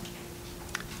time.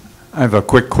 I have a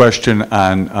quick question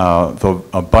on the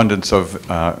abundance of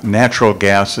natural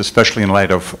gas, especially in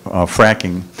light of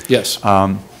fracking. Yes.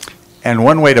 And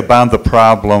one way to bound the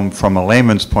problem from a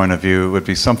layman's point of view would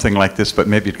be something like this, but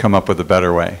maybe you'd come up with a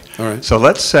better way. All right. So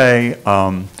let's say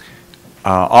all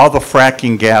the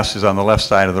fracking gas is on the left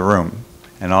side of the room,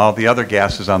 and all the other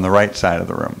gas is on the right side of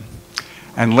the room.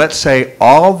 And let's say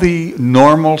all the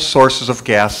normal sources of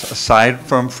gas, aside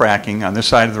from fracking on this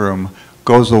side of the room,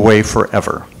 goes away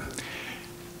forever.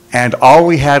 And all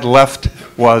we had left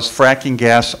was fracking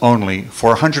gas only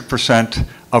for 100%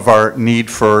 of our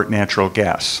need for natural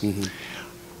gas. Mm-hmm.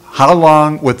 How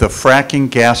long would the fracking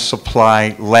gas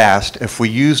supply last if we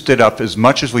used it up as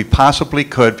much as we possibly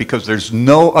could, because there's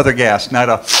no other gas, not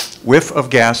a whiff of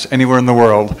gas anywhere in the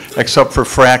world except for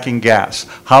fracking gas?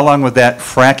 How long would that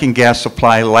fracking gas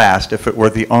supply last if it were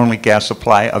the only gas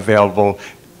supply available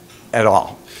at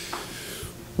all?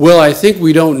 Well, I think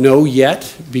we don't know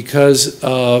yet, because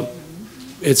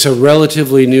it's a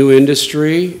relatively new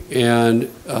industry,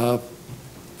 and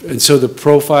so the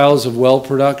profiles of well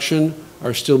production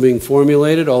are still being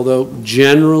formulated, although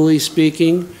generally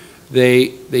speaking,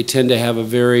 they tend to have a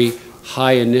very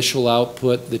high initial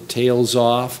output that tails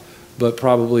off, but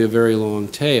probably a very long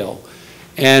tail.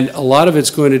 And a lot of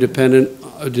it's going to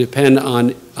depend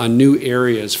on new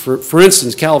areas. For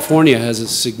instance, California has a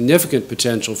significant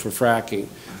potential for fracking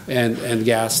and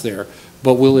gas there,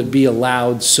 but will it be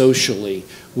allowed socially?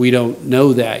 We don't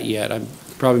know that yet. I'd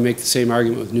probably make the same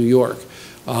argument with New York.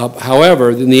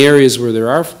 However, in the areas where there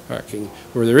is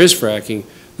fracking,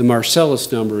 the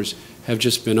Marcellus numbers have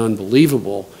just been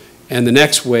unbelievable. And the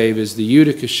next wave is the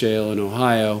Utica Shale in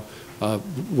Ohio,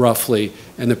 roughly,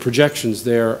 and the projections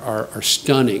there are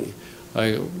stunning.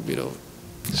 You know,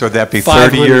 so would that be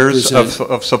 30 years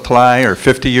of supply or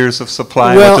 50 years of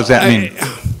supply? Well, what does that mean?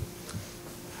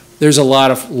 There's a lot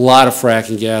of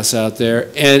fracking gas out there,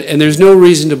 and there's no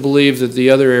reason to believe that the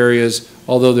other areas,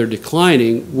 although they're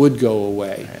declining, would go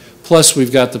away. Right. Plus,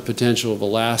 we've got the potential of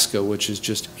Alaska, which is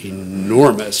just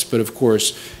enormous. But of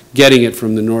course, getting it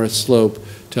from the North Slope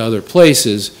to other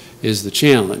places is the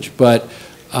challenge. But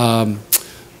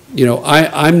you know,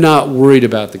 I'm not worried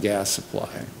about the gas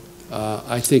supply.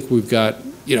 I think we've got,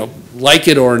 you know, like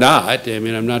it or not, I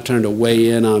mean, I'm not trying to weigh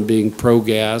in on being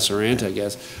pro-gas or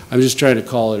anti-gas. I'm just trying to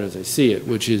call it as I see it,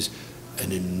 which is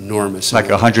an enormous Like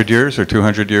 100 years or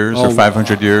 200 years or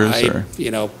 500 years? Or?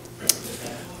 You know,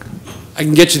 I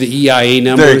can get you the EIA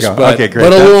numbers. There you go. But, okay, great.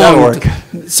 But That'll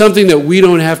work. Something that we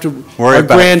don't have to, worry our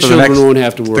about grandchildren won't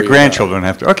have to worry about. The grandchildren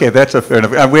have to. Okay, that's a fair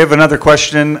enough. We have another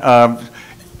question.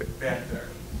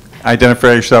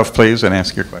 Identify yourself, please, and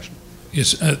ask your question.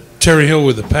 Yes, Terry Hill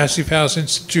with the Passive House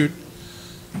Institute.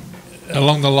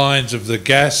 Along the lines of the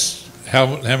gas,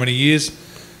 how many years?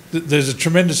 There's a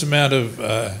tremendous amount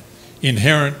of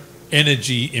inherent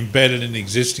energy embedded in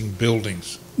existing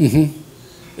buildings. Mm-hmm.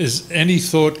 Is any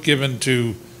thought given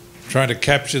to trying to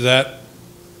capture that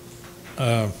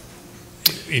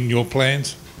in your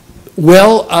plans?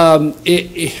 Well,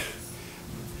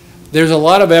 there's a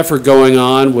lot of effort going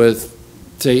on with,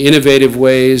 say, innovative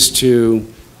ways to,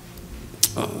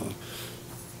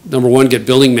 number one, get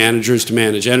building managers to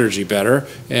manage energy better,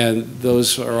 and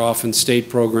those are often state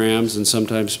programs and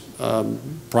sometimes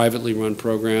privately run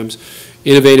programs.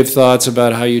 Innovative thoughts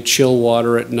about how you chill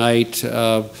water at night,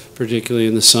 particularly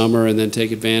in the summer, and then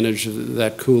take advantage of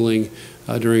that cooling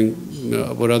during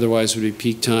what otherwise would be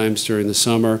peak times during the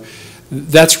summer.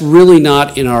 That's really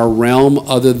not in our realm,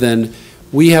 other than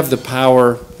we have the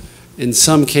power in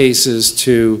some cases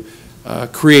to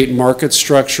create market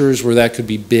structures where that could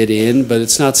be bid in, but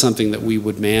it's not something that we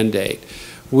would mandate.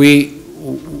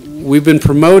 We've been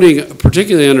promoting,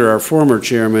 particularly under our former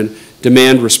chairman,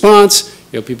 demand response,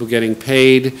 you know, people getting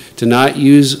paid to not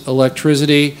use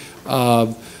electricity.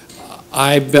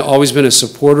 I've always been a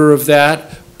supporter of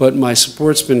that, but my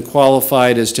support's been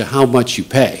qualified as to how much you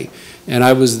pay. And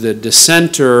I was the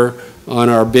dissenter on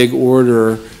our big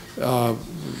order.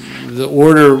 The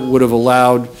order would have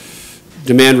allowed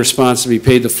demand response to be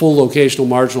paid the full locational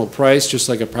marginal price, just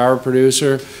like a power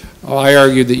producer. I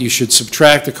argued that you should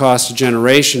subtract the cost of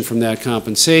generation from that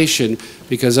compensation,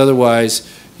 because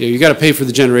otherwise, you know, you got to pay for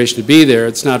the generation to be there.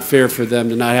 It's not fair for them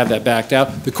to not have that backed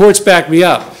out. The courts backed me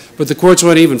up, but the courts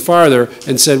went even farther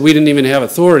and said we didn't even have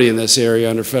authority in this area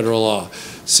under federal law.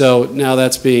 So now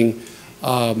that's being,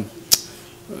 the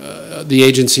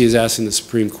agency is asking the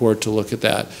Supreme Court to look at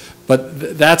that.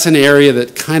 But that's an area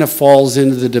that kind of falls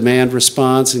into the demand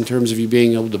response in terms of you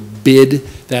being able to bid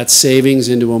that savings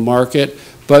into a market.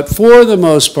 But for the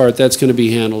most part, that's going to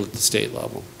be handled at the state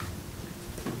level.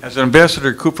 As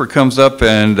Ambassador Cooper comes up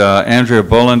and Andrea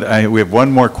Boland, we have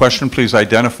one more question. Please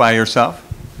identify yourself.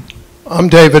 I'm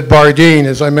David Bardeen.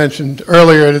 As I mentioned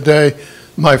earlier today,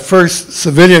 my first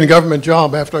civilian government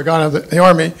job after I got out of the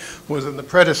Army was in the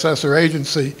predecessor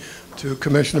agency to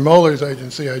Commissioner Moeller's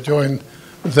agency. I joined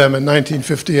them in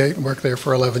 1958 and worked there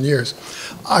for 11 years.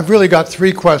 I've really got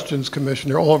three questions,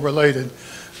 Commissioner, all related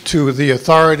to the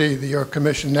authority your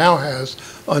commission now has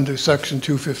under Section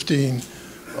 215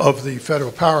 of the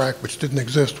Federal Power Act, which didn't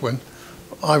exist when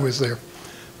I was there.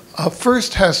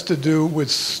 First has to do with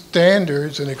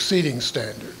standards and exceeding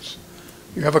standards.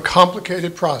 You have a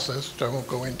complicated process, which I won't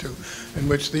go into, in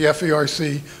which the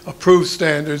FERC approves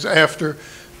standards after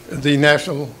the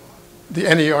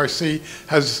NERC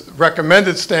has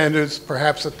recommended standards,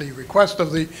 perhaps at the request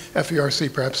of the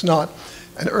FERC, perhaps not.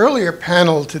 An earlier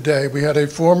panel today, we had a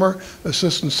former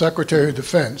Assistant Secretary of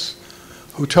Defense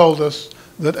who told us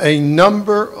that a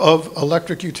number of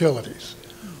electric utilities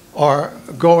are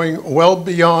going well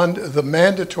beyond the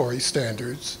mandatory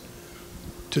standards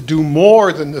to do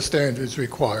more than the standards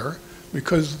require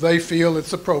because they feel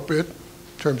it's appropriate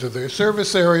in terms of their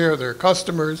service area, their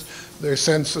customers, their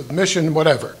sense of mission,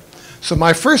 whatever. So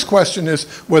my first question is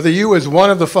whether you, as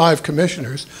one of the 5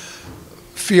 commissioners,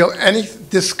 feel any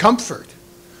discomfort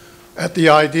at the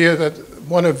idea that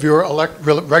one of your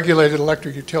regulated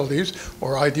electric utilities,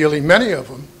 or ideally many of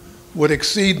them, would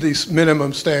exceed these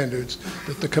minimum standards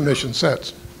that the commission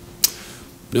sets.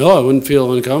 No, I wouldn't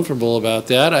feel uncomfortable about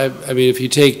that. I mean, if you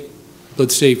take,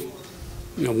 let's say,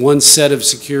 one set of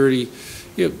security,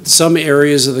 some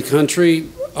areas of the country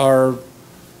are,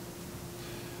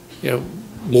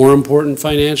 more important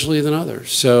financially than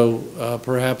others. So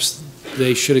perhaps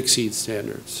they should exceed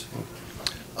standards.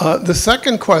 The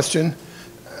second question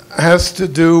has to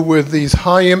do with these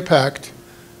high impact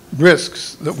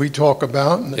risks that we talk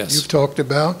about and that Yes. you've talked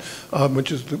about, which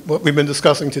is what we've been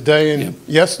discussing today and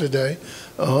yesterday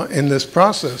in this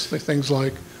process. The things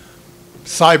like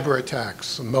cyber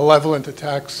attacks, malevolent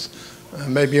attacks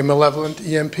maybe a malevolent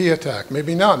EMP attack,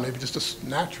 maybe not, maybe just a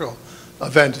natural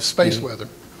event of space weather.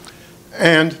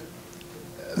 And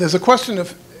there's a question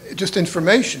of just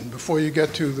information before you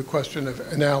get to the question of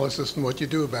analysis and what you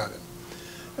do about it.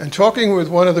 And talking with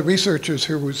one of the researchers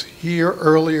who was here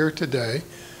earlier today,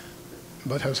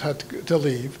 but has had to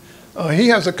leave, he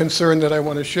has a concern that I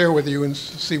want to share with you and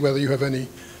see whether you have any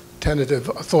tentative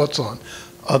thoughts on.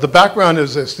 The background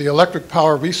is this: the Electric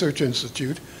Power Research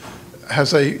Institute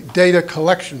has a data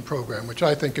collection program, which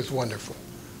I think is wonderful.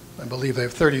 I believe they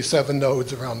have 37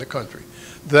 nodes around the country.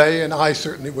 They and I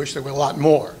certainly wish there were a lot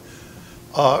more.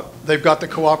 They've got the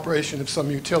cooperation of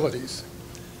some utilities.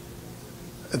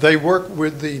 They work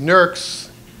with the NERC's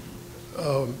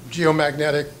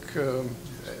geomagnetic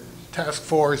task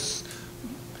force.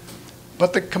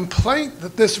 But the complaint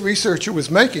that this researcher was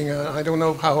making, and I don't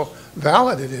know how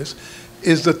valid it is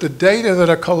that the data that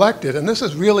are collected, and this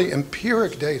is really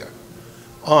empiric data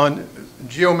on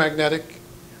geomagnetic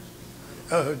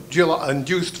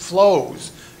induced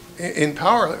flows in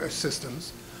power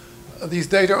systems, these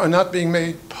data are not being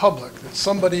made public, that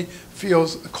somebody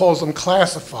calls them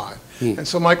classified. And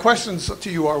so my questions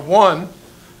to you are, one,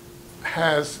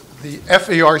 has the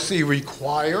FERC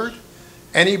required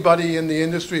anybody in the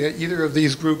industry at either of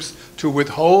these groups to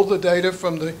withhold the data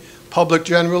from the public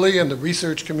generally and the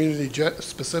research community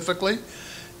specifically?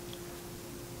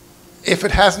 If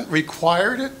it hasn't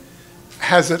required it,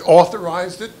 has it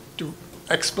authorized it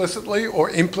explicitly or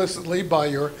implicitly by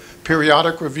your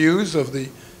periodic reviews of the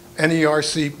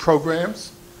NERC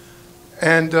programs?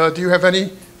 And do you have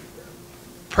any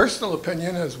personal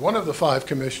opinion as one of the 5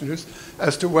 commissioners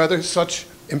as to whether such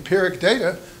empiric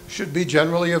data should be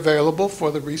generally available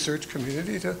for the research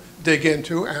community to dig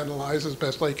into, analyze as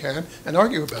best they can, and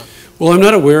argue about? Well, I'm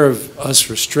not aware of us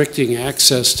restricting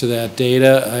access to that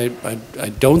data. I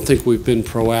don't think we've been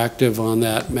proactive on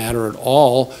that matter at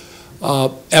all.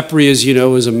 EPRI, as you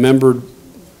know, is a member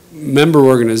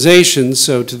organization,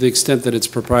 so to the extent that it's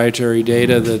proprietary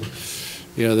data that,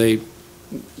 you know, they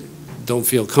don't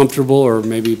feel comfortable or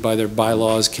maybe by their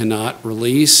bylaws cannot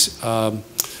release.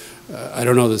 I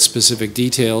don't know the specific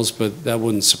details, but that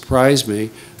wouldn't surprise me.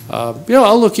 You know,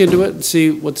 I'll look into it and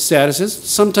see what the status is.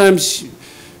 Sometimes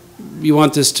you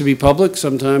want this to be public,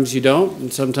 sometimes you don't,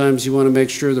 and sometimes you want to make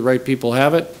sure the right people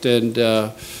have it, and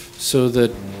so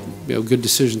that, you know, good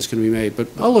decisions can be made. But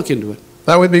I'll look into it.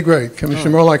 That would be great.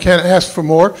 Commissioner Moeller, I can't ask for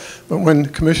more, but when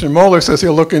Commissioner Moeller says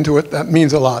he'll look into it, that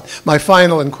means a lot. My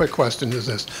final and quick question is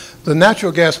this. The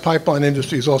natural gas pipeline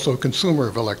industry is also a consumer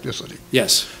of electricity.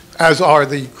 Yes. As are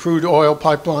the crude oil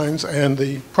pipelines and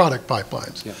the product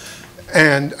pipelines. Yeah.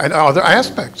 And other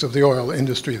aspects of the oil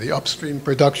industry, the upstream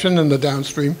production and the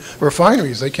downstream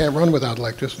refineries. They can't run without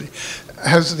electricity.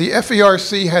 Has the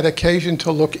FERC had occasion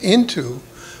to look into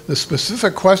the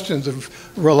specific questions of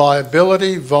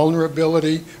reliability,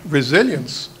 vulnerability,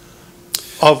 resilience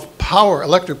of power,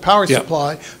 electric power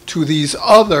supply to these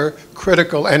other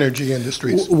critical energy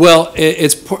industries? Well,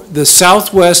 it's the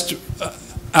Southwest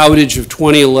outage of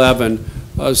 2011.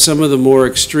 Some of the more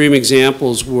extreme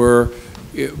examples were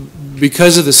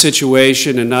because of the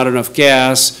situation and not enough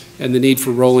gas and the need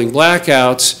for rolling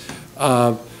blackouts.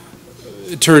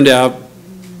 It turned out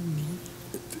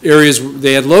areas,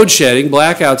 they had load shedding,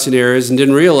 blackouts in areas, and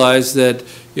didn't realize that,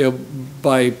 you know,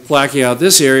 by blacking out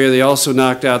this area, they also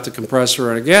knocked out the compressor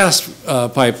on a gas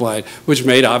pipeline, which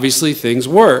made obviously things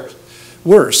worse.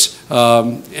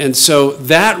 And so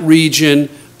that region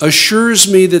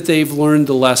assures me that they've learned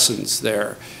the lessons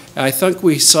there. I think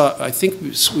we saw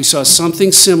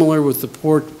something similar with the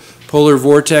polar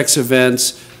vortex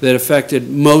events that affected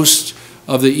most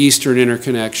of the Eastern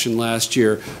interconnection last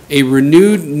year. A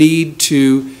renewed need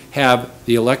to have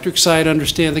the electric side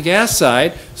understand the gas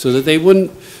side so that they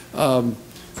wouldn't, so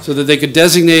that they could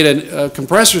designate a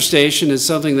compressor station as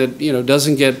something that, you know,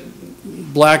 doesn't get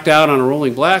blacked out on a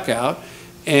rolling blackout,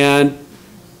 and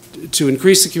to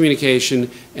increase the communication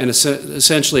and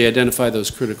essentially identify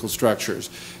those critical structures.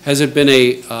 Has it been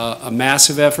a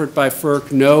massive effort by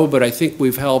FERC? No, but I think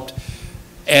we've helped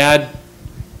add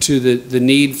to the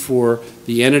need for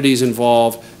the entities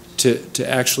involved to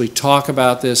actually talk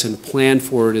about this and plan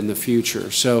for it in the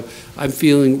future. So I'm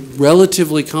feeling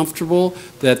relatively comfortable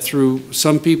that through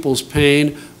some people's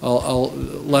pain,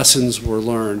 lessons were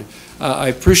learned. I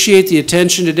appreciate the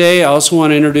attention today. I also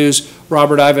want to introduce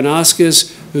Robert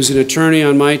Ivanauskas, who's an attorney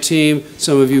on my team.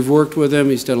 Some of you have worked with him.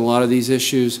 He's done a lot of these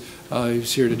issues.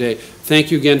 He's here today.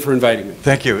 Thank you again for inviting me.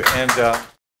 Thank you. And